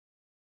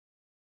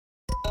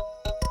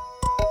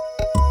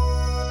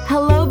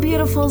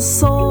beautiful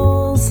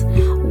souls.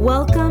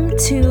 Welcome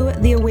to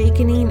The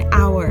Awakening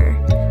Hour,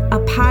 a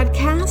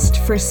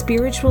podcast for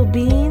spiritual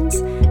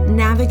beings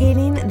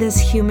navigating this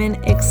human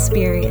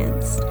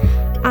experience.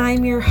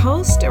 I'm your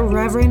host,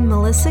 Reverend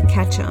Melissa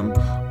Ketchum,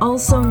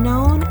 also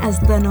known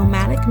as the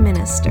Nomadic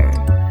Minister.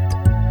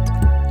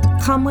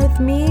 Come with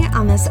me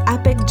on this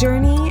epic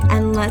journey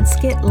and let's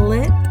get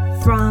lit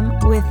from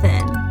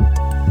within.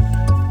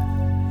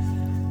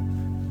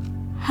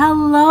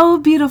 Hello,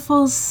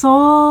 beautiful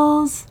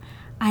souls.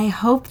 I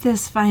hope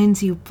this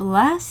finds you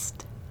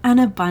blessed and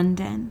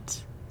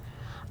abundant.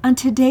 On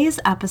today's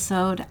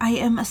episode, I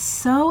am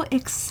so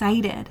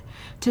excited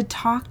to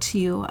talk to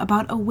you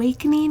about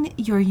awakening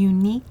your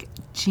unique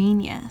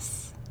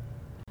genius.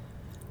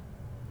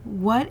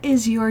 What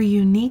is your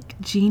unique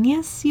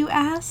genius, you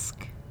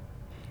ask?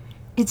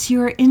 It's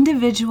your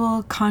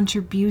individual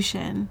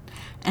contribution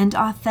and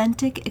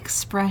authentic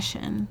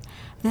expression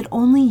that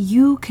only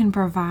you can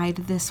provide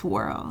this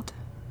world.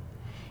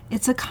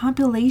 It's a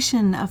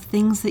compilation of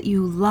things that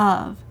you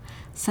love,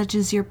 such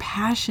as your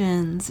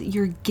passions,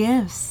 your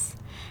gifts,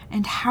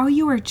 and how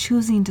you are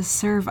choosing to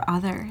serve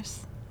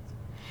others.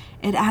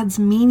 It adds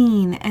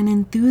meaning and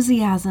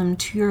enthusiasm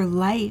to your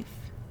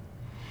life.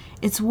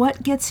 It's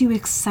what gets you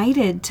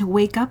excited to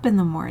wake up in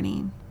the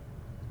morning.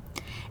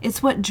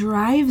 It's what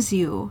drives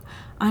you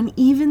on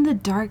even the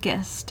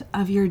darkest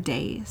of your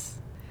days.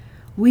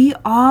 We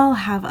all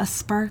have a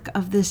spark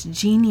of this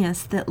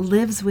genius that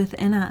lives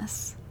within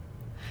us,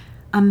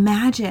 a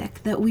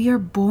magic that we are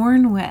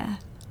born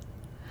with.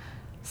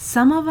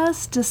 Some of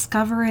us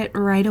discover it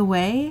right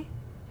away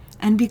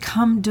and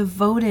become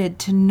devoted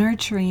to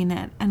nurturing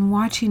it and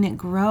watching it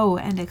grow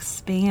and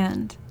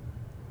expand.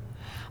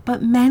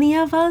 But many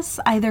of us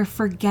either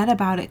forget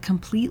about it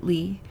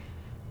completely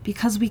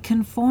because we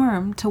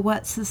conform to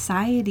what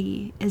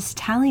society is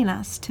telling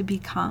us to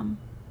become.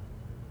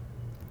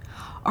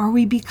 Or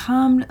we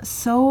become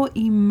so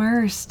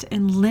immersed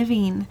in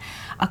living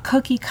a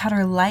cookie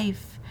cutter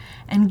life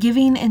and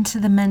giving into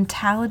the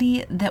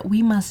mentality that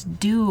we must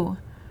do,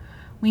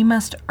 we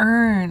must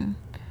earn.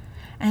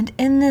 And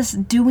in this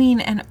doing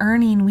and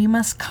earning, we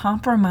must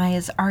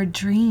compromise our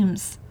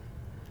dreams.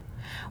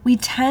 We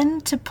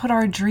tend to put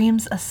our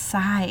dreams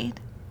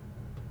aside,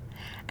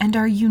 and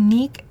our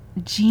unique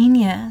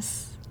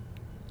genius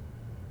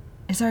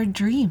is our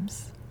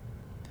dreams.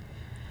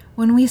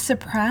 When we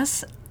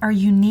suppress our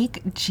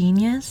unique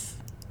genius,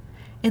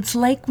 it's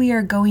like we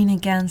are going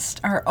against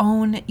our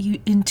own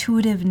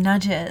intuitive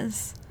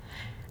nudges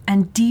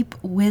and deep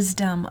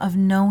wisdom of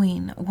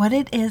knowing what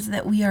it is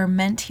that we are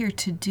meant here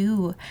to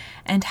do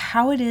and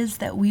how it is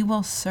that we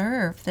will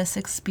serve this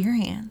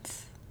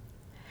experience.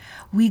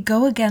 We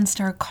go against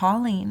our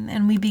calling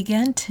and we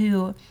begin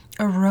to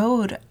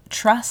erode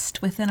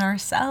trust within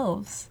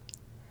ourselves.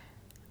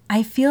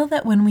 I feel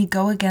that when we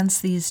go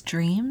against these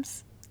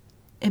dreams,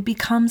 it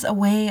becomes a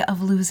way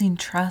of losing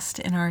trust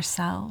in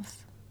ourselves,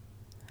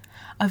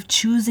 of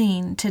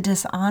choosing to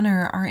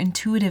dishonor our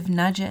intuitive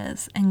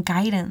nudges and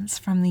guidance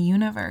from the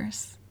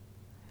universe.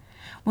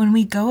 When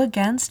we go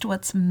against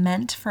what's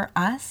meant for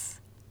us,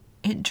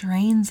 it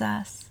drains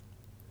us.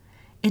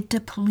 It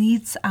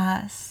depletes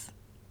us.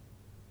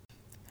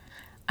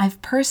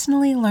 I've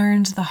personally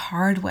learned the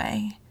hard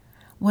way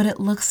what it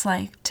looks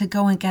like to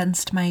go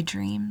against my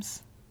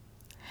dreams.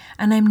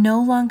 And I'm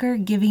no longer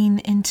giving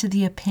into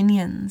the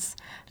opinions,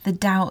 the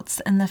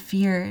doubts, and the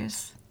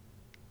fears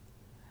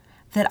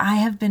that I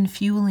have been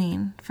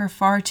fueling for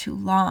far too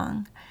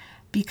long,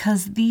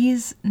 because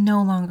these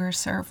no longer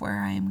serve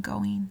where I am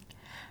going.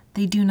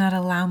 They do not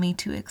allow me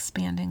to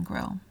expand and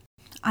grow.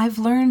 I've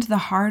learned the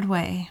hard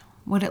way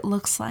what it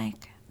looks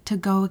like to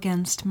go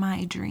against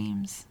my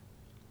dreams,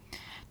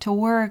 to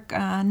work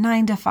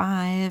 9 to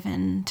 5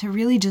 and to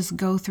really just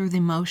go through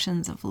the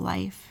motions of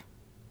life.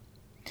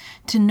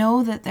 To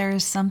know that there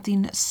is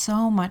something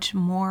so much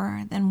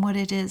more than what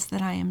it is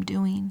that I am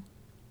doing.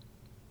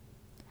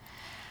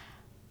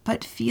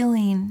 But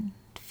feeling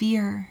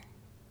fear,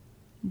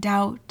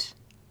 doubt,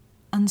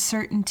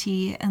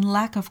 uncertainty, and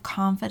lack of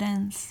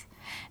confidence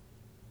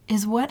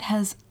is what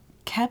has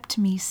kept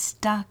me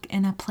stuck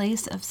in a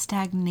place of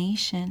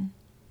stagnation.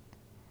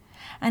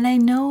 And I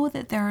know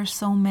that there are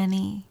so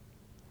many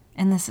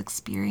in this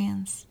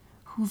experience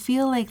who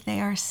feel like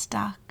they are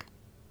stuck.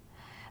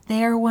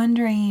 They are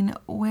wondering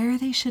where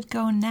they should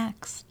go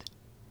next.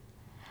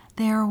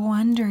 They are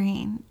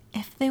wondering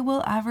if they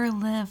will ever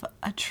live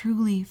a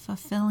truly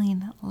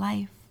fulfilling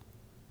life.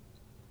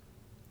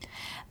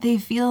 They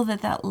feel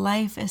that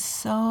life is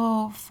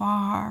so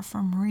far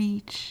from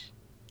reach,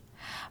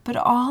 but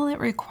all it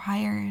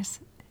requires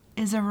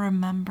is a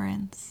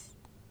remembrance.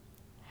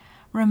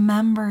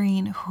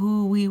 Remembering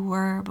who we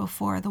were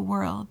before the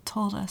world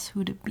told us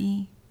who to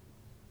be.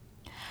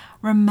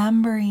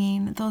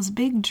 Remembering those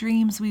big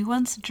dreams we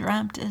once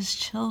dreamt as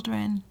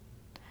children,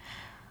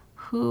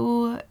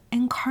 who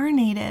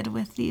incarnated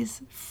with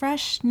these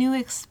fresh new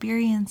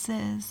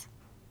experiences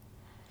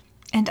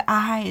and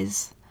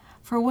eyes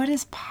for what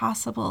is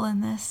possible in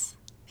this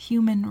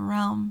human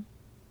realm.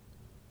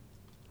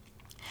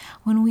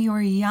 When we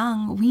were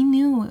young, we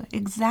knew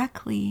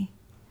exactly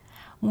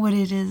what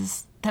it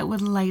is that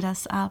would light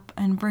us up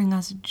and bring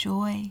us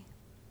joy.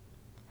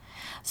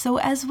 So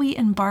as we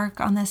embark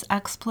on this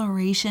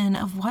exploration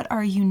of what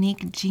our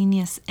unique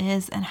genius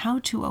is and how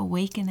to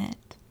awaken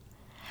it,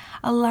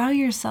 allow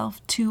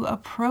yourself to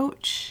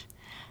approach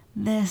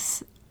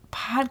this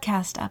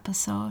podcast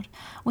episode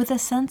with a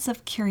sense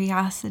of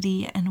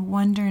curiosity and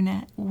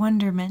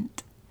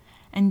wonderment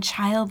and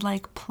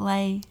childlike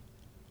play.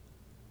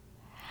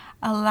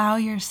 Allow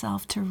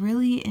yourself to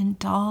really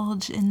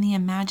indulge in the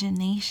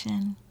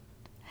imagination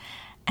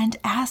and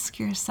ask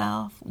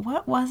yourself,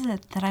 what was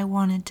it that I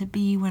wanted to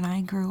be when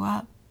I grew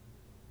up?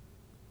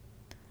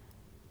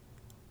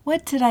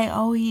 What did I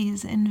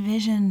always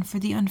envision for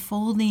the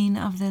unfolding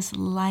of this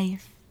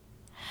life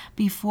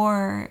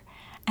before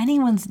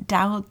anyone's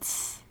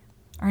doubts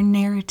or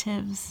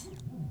narratives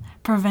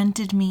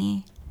prevented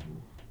me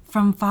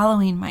from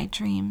following my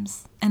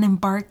dreams and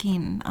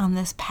embarking on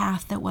this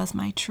path that was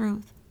my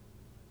truth?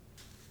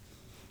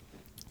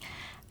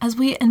 As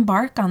we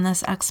embark on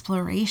this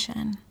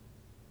exploration,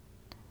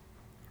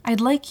 I'd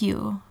like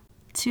you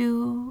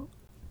to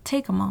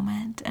take a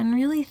moment and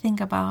really think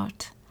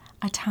about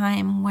a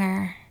time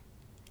where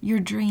your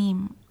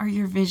dream or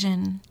your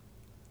vision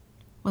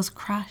was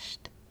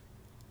crushed.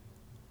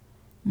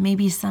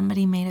 Maybe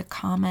somebody made a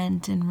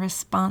comment in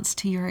response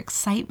to your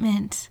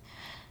excitement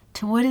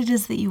to what it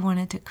is that you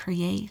wanted to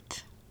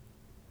create,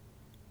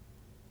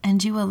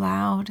 and you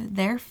allowed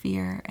their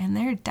fear and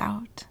their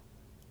doubt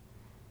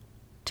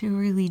to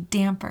really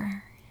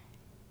damper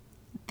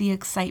the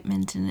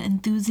excitement and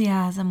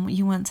enthusiasm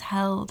you once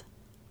held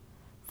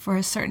for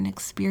a certain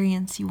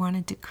experience you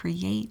wanted to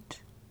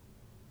create.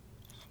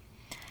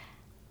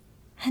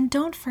 And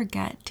don't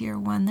forget, dear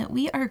one, that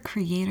we are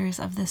creators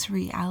of this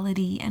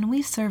reality, and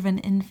we serve an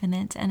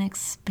infinite and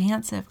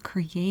expansive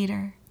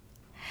creator.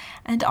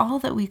 And all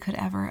that we could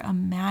ever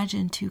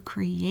imagine to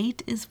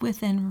create is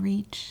within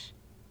reach.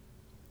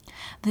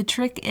 The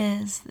trick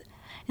is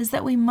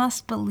that we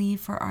must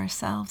believe for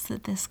ourselves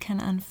that this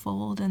can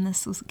unfold and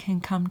this can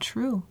come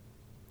true.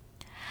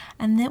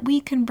 And that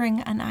we can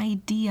bring an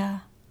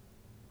idea,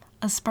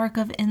 a spark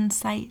of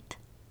insight.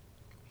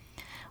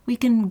 We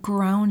can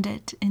ground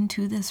it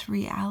into this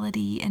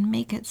reality and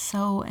make it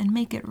so and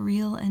make it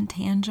real and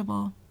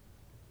tangible.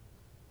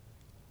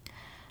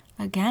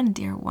 Again,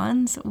 dear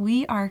ones,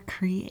 we are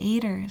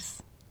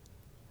creators.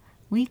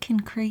 We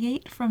can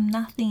create from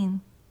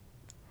nothing.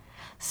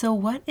 So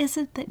what is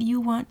it that you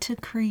want to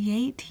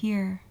create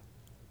here?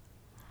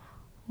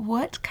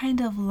 What kind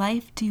of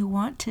life do you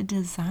want to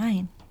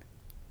design?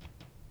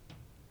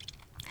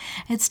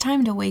 It's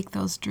time to wake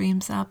those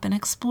dreams up and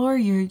explore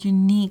your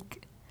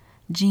unique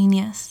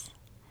genius,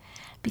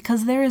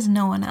 because there is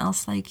no one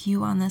else like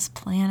you on this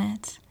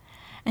planet,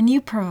 and you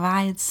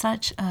provide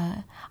such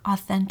a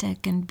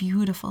authentic and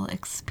beautiful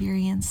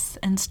experience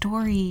and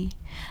story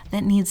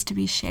that needs to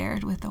be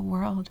shared with the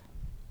world.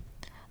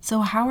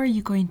 So how are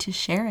you going to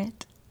share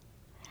it?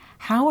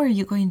 How are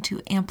you going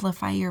to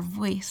amplify your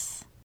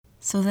voice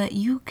so that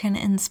you can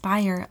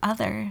inspire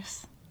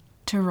others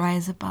to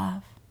rise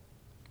above,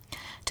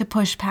 to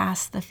push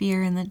past the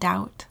fear and the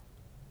doubt,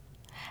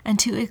 and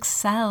to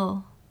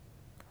excel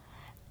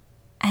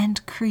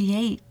and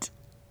create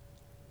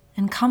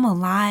and come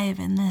alive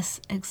in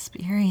this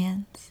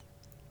experience?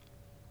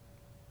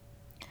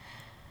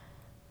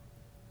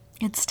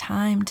 It's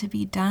time to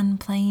be done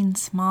playing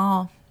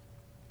small.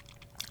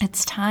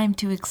 It's time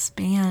to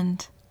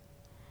expand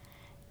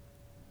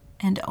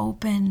and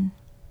open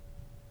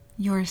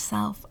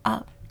yourself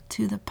up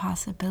to the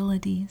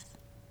possibilities.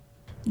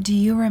 Do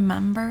you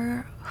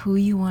remember who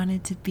you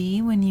wanted to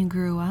be when you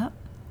grew up?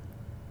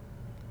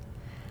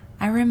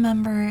 I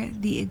remember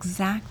the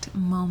exact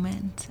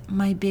moment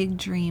my big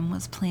dream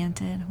was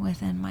planted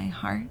within my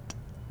heart.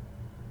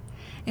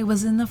 It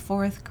was in the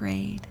 4th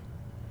grade,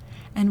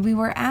 and we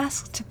were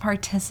asked to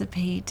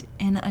participate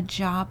in a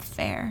job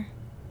fair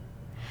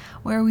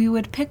where we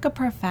would pick a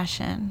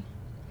profession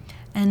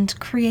and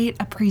create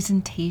a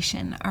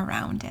presentation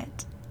around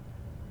it.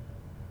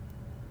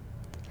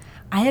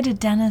 I had a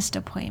dentist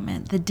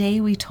appointment the day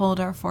we told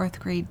our 4th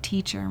grade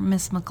teacher,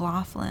 Miss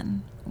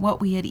McLaughlin, what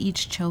we had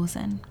each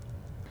chosen.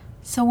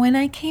 So when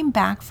I came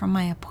back from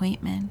my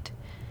appointment,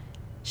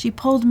 she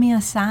pulled me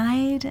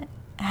aside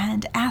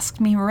and asked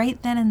me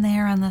right then and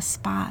there on the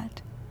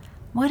spot,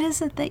 what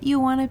is it that you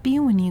want to be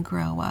when you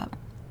grow up?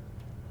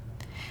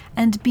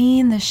 And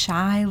being the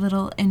shy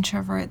little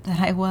introvert that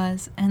I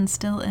was and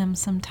still am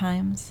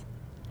sometimes,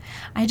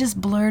 I just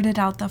blurted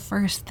out the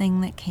first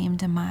thing that came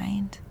to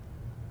mind.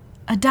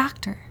 A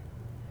doctor.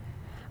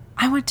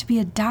 I want to be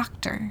a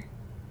doctor.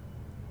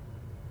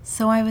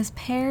 So I was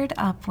paired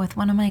up with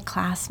one of my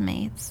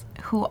classmates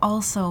who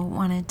also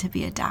wanted to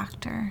be a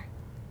doctor.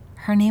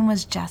 Her name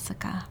was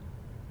Jessica.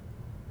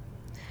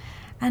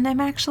 And I'm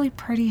actually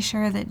pretty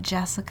sure that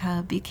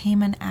Jessica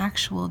became an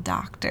actual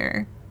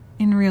doctor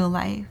in real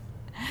life,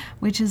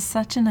 which is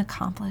such an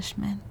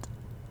accomplishment.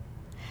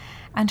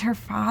 And her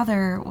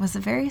father was a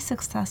very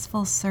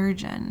successful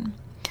surgeon.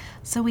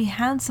 So we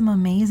had some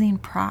amazing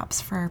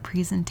props for our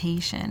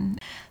presentation,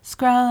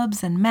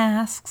 scrubs and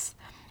masks,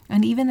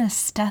 and even a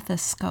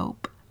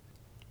stethoscope.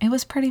 It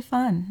was pretty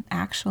fun,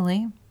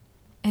 actually.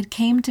 It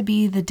came to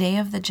be the day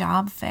of the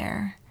job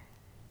fair.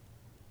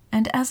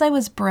 And as I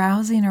was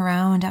browsing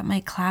around at my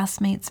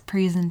classmates'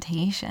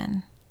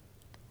 presentation,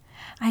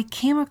 I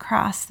came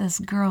across this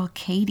girl,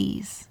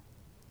 Katie's.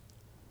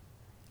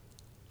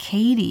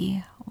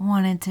 Katie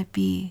wanted to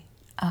be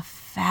a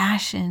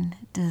fashion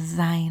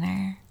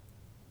designer.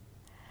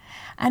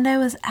 And I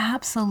was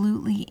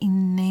absolutely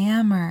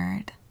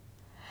enamored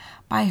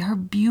by her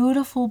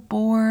beautiful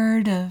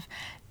board of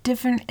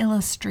different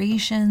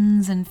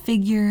illustrations and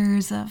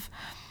figures of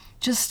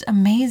just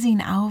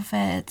amazing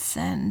outfits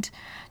and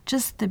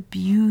just the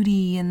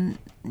beauty and,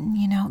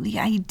 the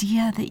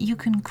idea that you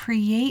can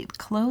create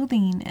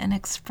clothing and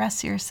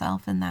express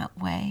yourself in that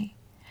way.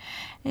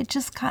 It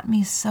just got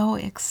me so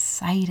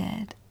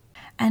excited.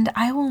 And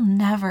I will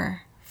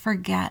never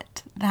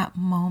forget that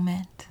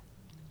moment,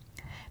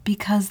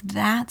 because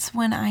that's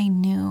when I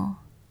knew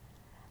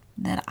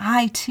that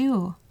I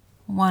too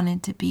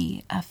wanted to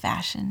be a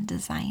fashion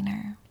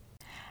designer.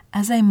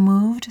 As I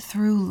moved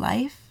through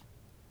life,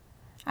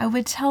 I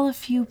would tell a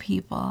few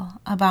people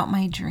about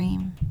my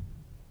dream.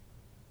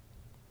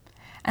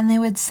 And they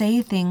would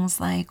say things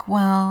like,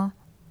 well,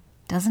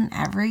 doesn't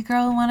every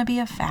girl want to be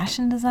a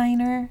fashion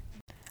designer?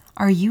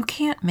 Or you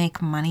can't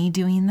make money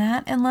doing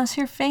that unless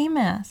you're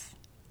famous.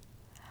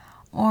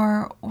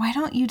 Or why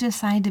don't you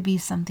decide to be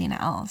something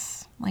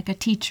else, like a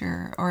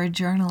teacher or a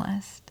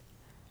journalist?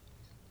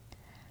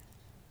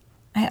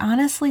 I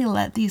honestly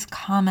let these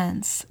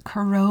comments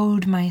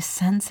corrode my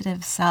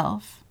sensitive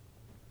self.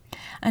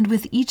 And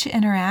with each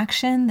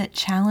interaction that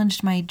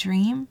challenged my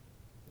dream,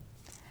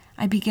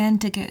 I began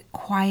to get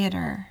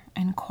quieter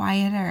and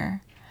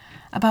quieter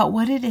about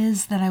what it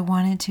is that I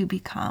wanted to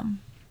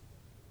become.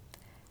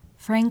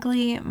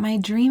 Frankly, my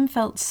dream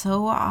felt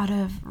so out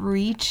of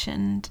reach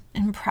and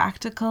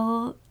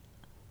impractical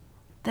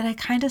that I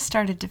kind of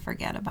started to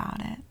forget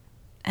about it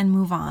and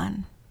move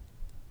on.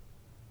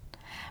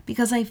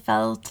 Because I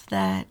felt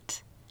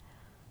that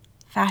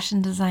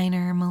fashion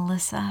designer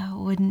Melissa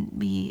wouldn't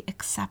be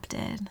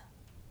accepted.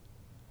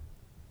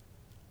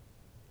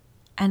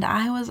 And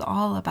I was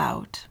all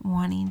about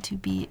wanting to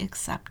be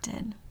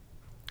accepted,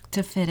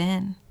 to fit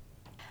in.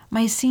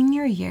 My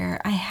senior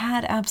year, I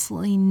had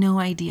absolutely no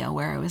idea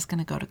where I was going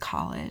to go to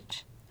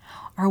college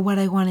or what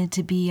I wanted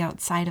to be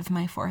outside of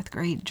my 4th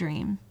grade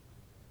dream.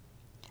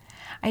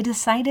 I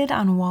decided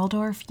on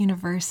Waldorf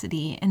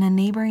University in a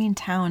neighboring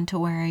town to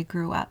where I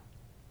grew up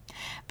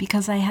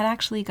because I had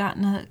actually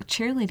gotten a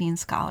cheerleading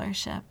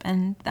scholarship,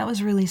 and that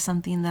was really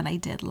something that I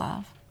did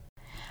love.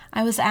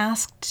 I was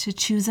asked to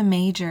choose a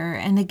major,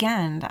 and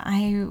again,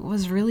 I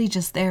was really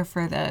just there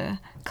for the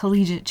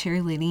collegiate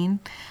cheerleading,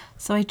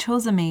 so I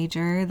chose a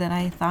major that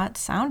I thought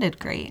sounded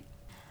great.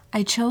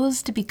 I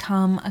chose to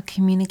become a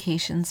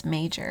communications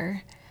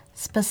major,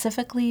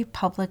 specifically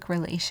public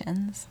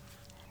relations.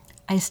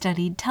 I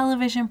studied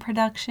television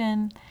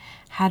production,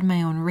 had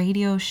my own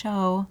radio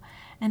show,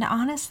 and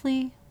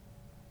honestly,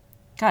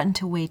 got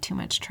into way too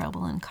much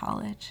trouble in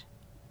college.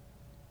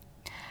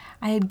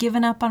 I had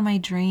given up on my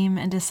dream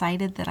and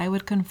decided that I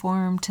would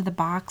conform to the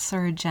box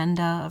or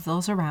agenda of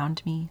those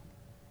around me.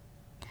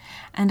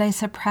 And I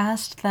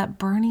suppressed that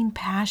burning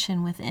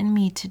passion within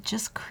me to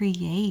just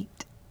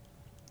create.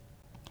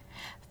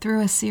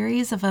 Through a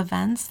series of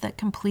events that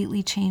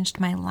completely changed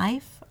my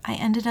life, I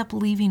ended up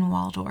leaving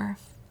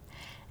Waldorf,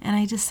 and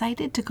I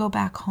decided to go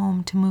back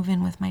home to move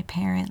in with my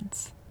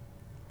parents.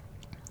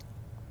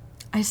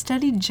 I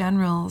studied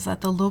generals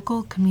at the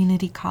local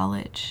community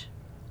college.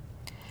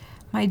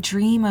 My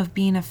dream of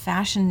being a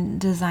fashion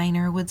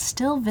designer would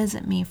still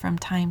visit me from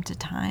time to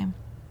time.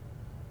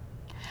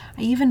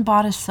 I even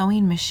bought a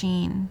sewing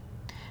machine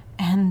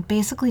and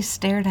basically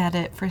stared at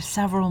it for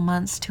several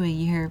months to a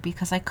year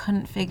because I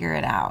couldn't figure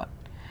it out.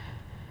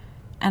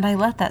 And I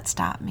let that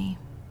stop me.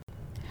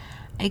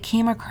 I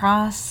came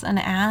across an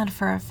ad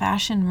for a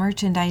fashion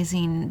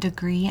merchandising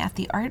degree at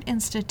the Art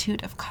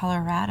Institute of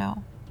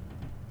Colorado.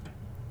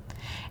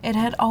 It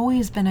had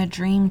always been a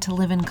dream to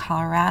live in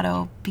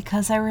Colorado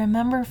because I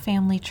remember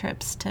family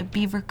trips to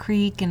Beaver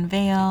Creek and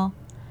Vail,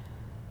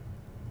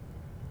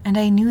 and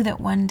I knew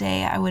that one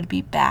day I would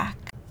be back.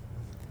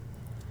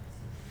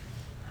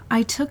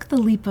 I took the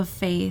leap of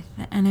faith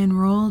and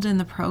enrolled in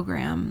the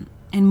program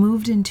and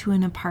moved into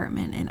an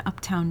apartment in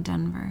uptown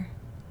Denver.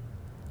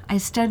 I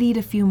studied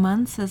a few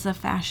months as a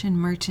fashion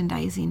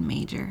merchandising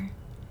major,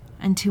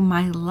 and to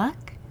my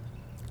luck,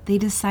 they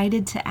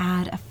decided to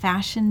add a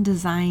fashion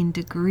design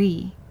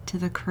degree to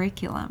the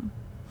curriculum.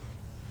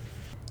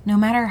 No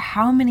matter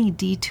how many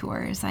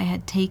detours I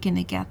had taken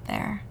to get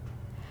there,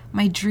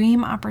 my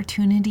dream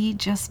opportunity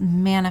just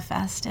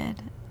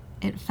manifested.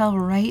 It fell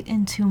right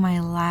into my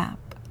lap.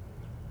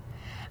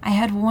 I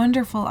had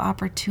wonderful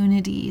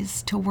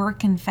opportunities to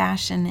work in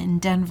fashion in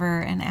Denver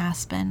and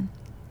Aspen.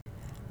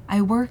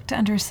 I worked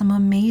under some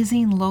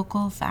amazing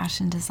local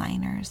fashion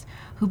designers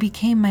who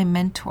became my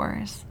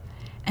mentors,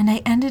 And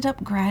I ended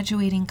up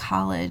graduating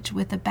college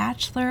with a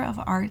Bachelor of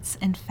Arts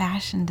in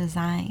Fashion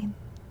Design.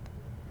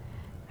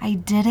 I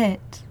did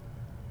it.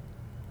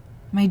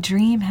 My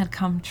dream had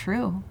come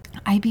true.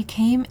 I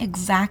became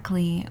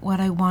exactly what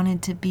I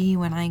wanted to be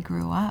when I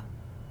grew up.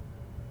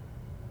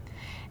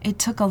 It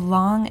took a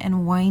long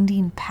and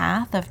winding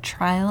path of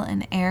trial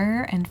and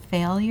error and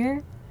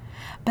failure,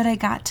 but I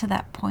got to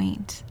that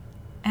point,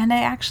 and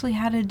I actually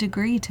had a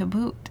degree to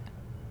boot.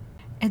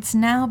 It's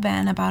now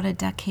been about a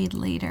decade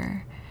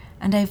later,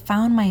 and I've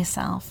found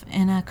myself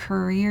in a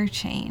career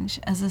change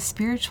as a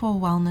spiritual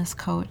wellness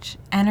coach,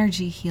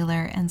 energy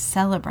healer, and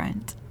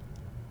celebrant.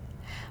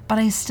 But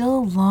I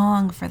still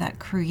long for that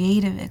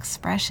creative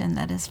expression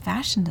that is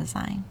fashion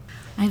design.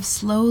 I've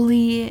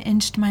slowly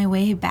inched my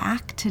way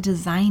back to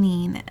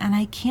designing, and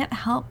I can't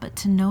help but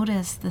to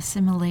notice the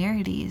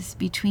similarities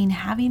between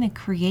having a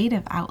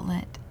creative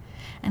outlet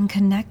and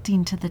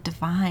connecting to the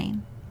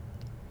divine.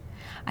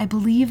 I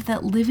believe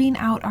that living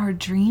out our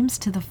dreams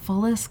to the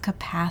fullest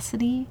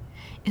capacity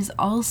is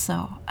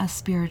also a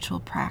spiritual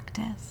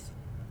practice.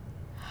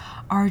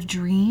 Our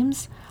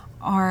dreams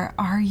are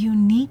our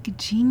unique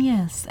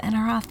genius and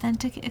our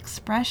authentic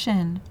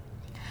expression,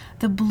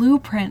 the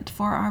blueprint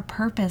for our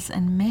purpose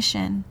and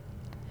mission.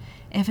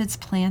 If it's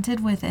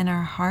planted within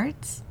our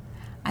hearts,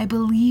 I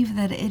believe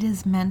that it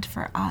is meant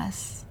for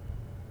us.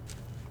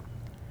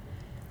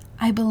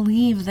 I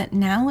believe that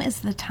now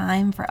is the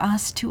time for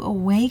us to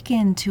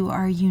awaken to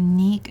our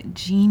unique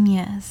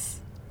genius,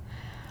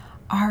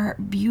 our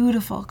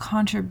beautiful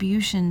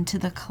contribution to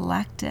the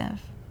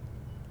collective.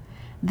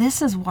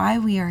 This is why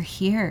we are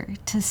here,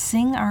 to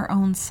sing our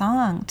own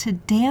song, to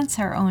dance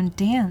our own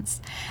dance,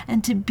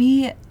 and to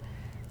be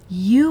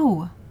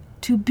you,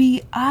 to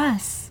be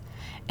us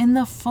in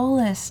the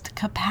fullest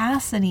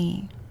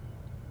capacity.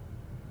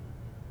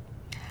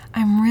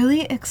 I'm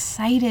really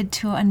excited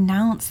to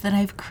announce that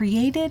I've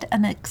created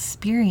an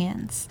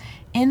experience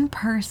in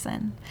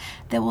person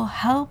that will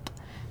help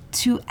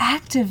to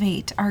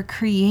activate our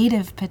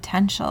creative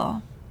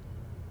potential.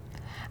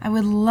 I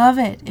would love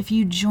it if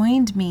you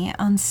joined me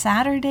on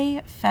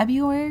Saturday,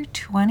 February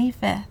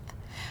 25th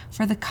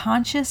for the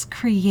Conscious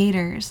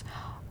Creators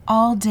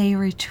All-Day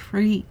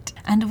Retreat.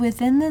 And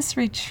within this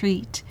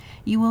retreat,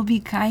 you will be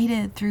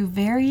guided through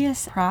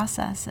various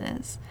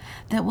processes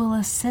that will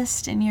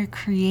assist in your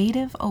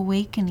creative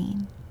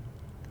awakening.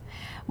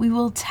 We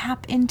will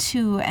tap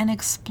into and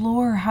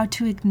explore how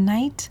to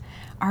ignite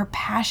our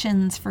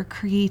passions for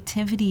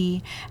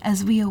creativity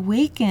as we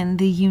awaken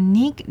the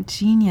unique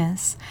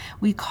genius.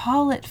 We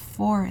call it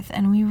forth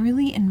and we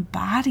really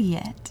embody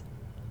it.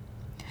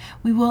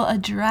 We will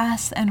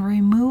address and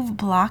remove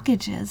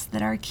blockages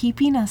that are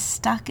keeping us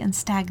stuck in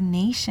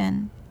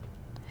stagnation.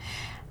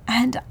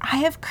 And I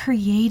have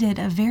created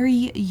a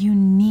very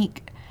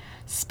unique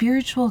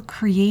spiritual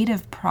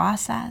creative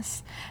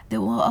process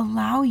that will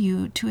allow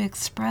you to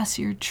express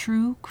your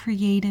true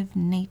creative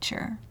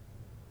nature.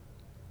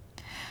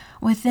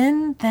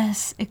 Within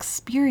this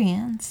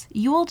experience,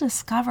 you will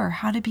discover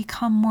how to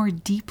become more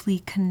deeply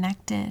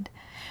connected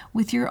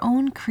with your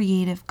own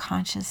creative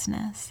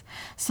consciousness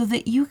so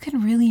that you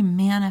can really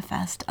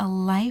manifest a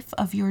life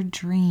of your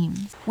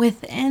dreams.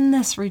 Within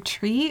this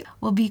retreat,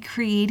 we'll be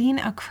creating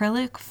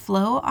acrylic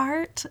flow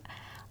art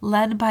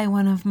led by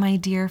one of my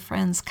dear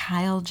friends,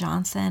 Kyle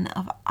Johnson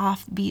of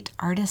Offbeat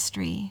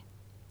Artistry.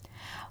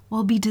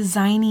 We'll be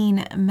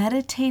designing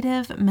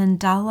meditative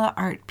mandala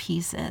art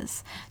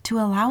pieces to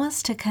allow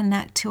us to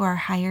connect to our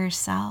higher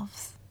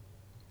selves.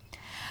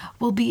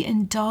 We'll be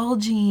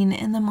indulging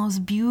in the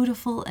most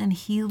beautiful and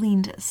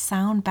healing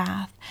sound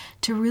bath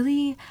to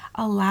really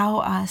allow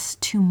us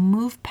to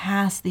move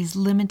past these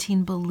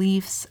limiting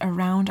beliefs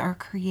around our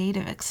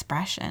creative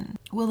expression.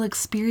 We'll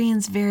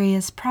experience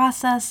various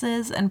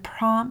processes and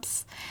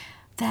prompts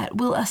that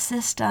will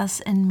assist us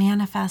in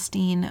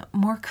manifesting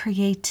more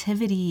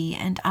creativity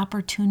and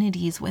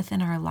opportunities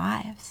within our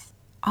lives.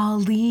 I'll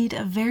lead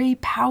a very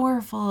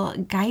powerful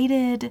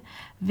guided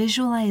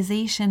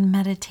visualization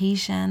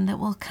meditation that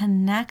will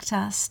connect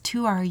us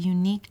to our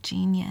unique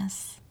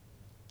genius.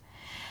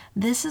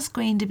 This is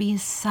going to be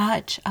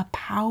such a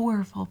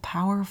powerful,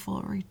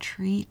 powerful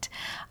retreat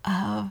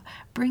of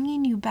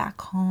bringing you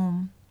back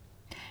home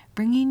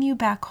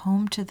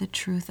to the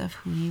truth of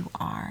who you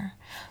are,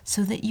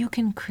 so that you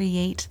can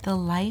create the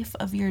life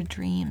of your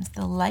dreams,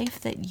 the life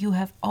that you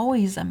have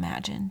always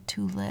imagined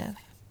to live.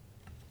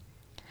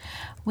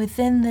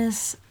 Within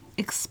this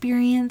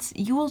experience,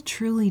 you will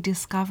truly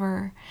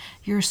discover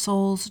your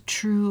soul's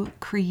true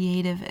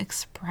creative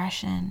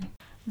expression.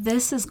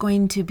 This is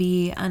going to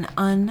be an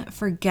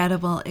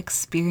unforgettable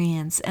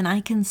experience, and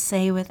I can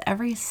say with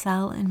every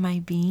cell in my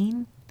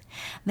being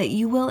that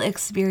you will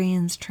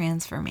experience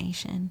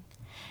transformation.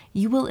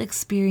 You will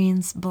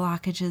experience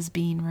blockages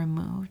being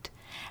removed,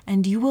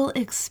 and you will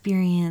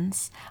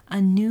experience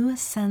a new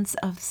sense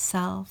of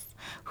self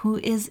who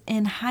is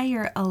in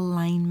higher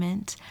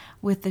alignment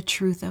with the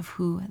truth of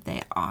who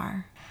they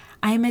are.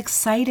 I am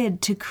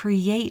excited to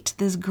create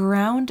this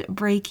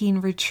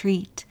groundbreaking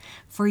retreat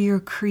for your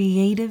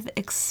creative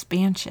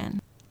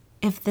expansion.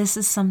 If this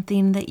is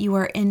something that you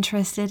are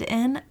interested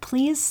in,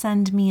 please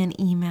send me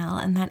an email,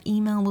 and that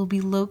email will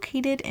be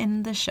located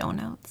in the show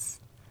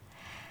notes.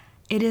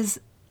 It is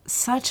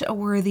such a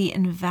worthy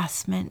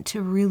investment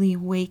to really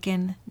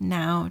waken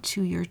now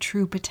to your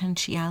true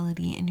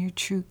potentiality and your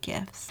true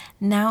gifts.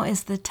 Now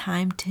is the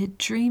time to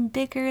dream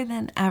bigger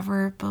than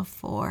ever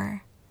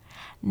before.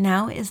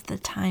 Now is the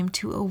time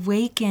to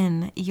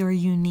awaken your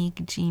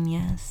unique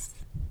genius.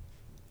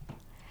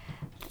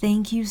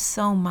 Thank you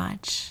so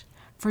much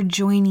for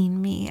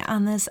joining me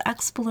on this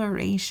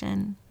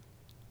exploration.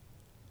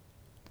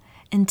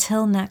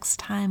 Until next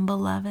time,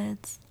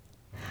 beloveds.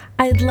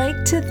 I'd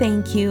like to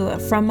thank you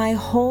from my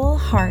whole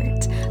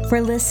heart for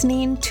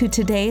listening to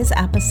today's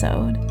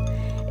episode.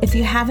 If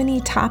you have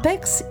any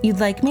topics you'd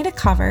like me to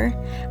cover,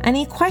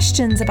 any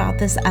questions about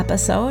this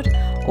episode,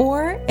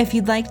 or if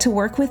you'd like to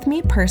work with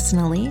me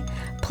personally,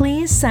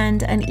 please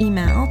send an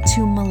email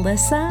to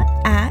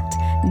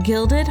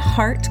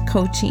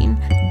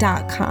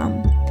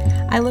melissa@gildedheartcoaching.com.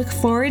 I look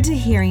forward to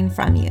hearing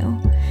from you.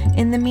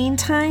 In the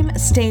meantime,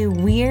 stay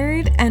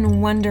weird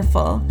and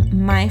wonderful,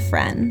 my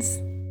friends.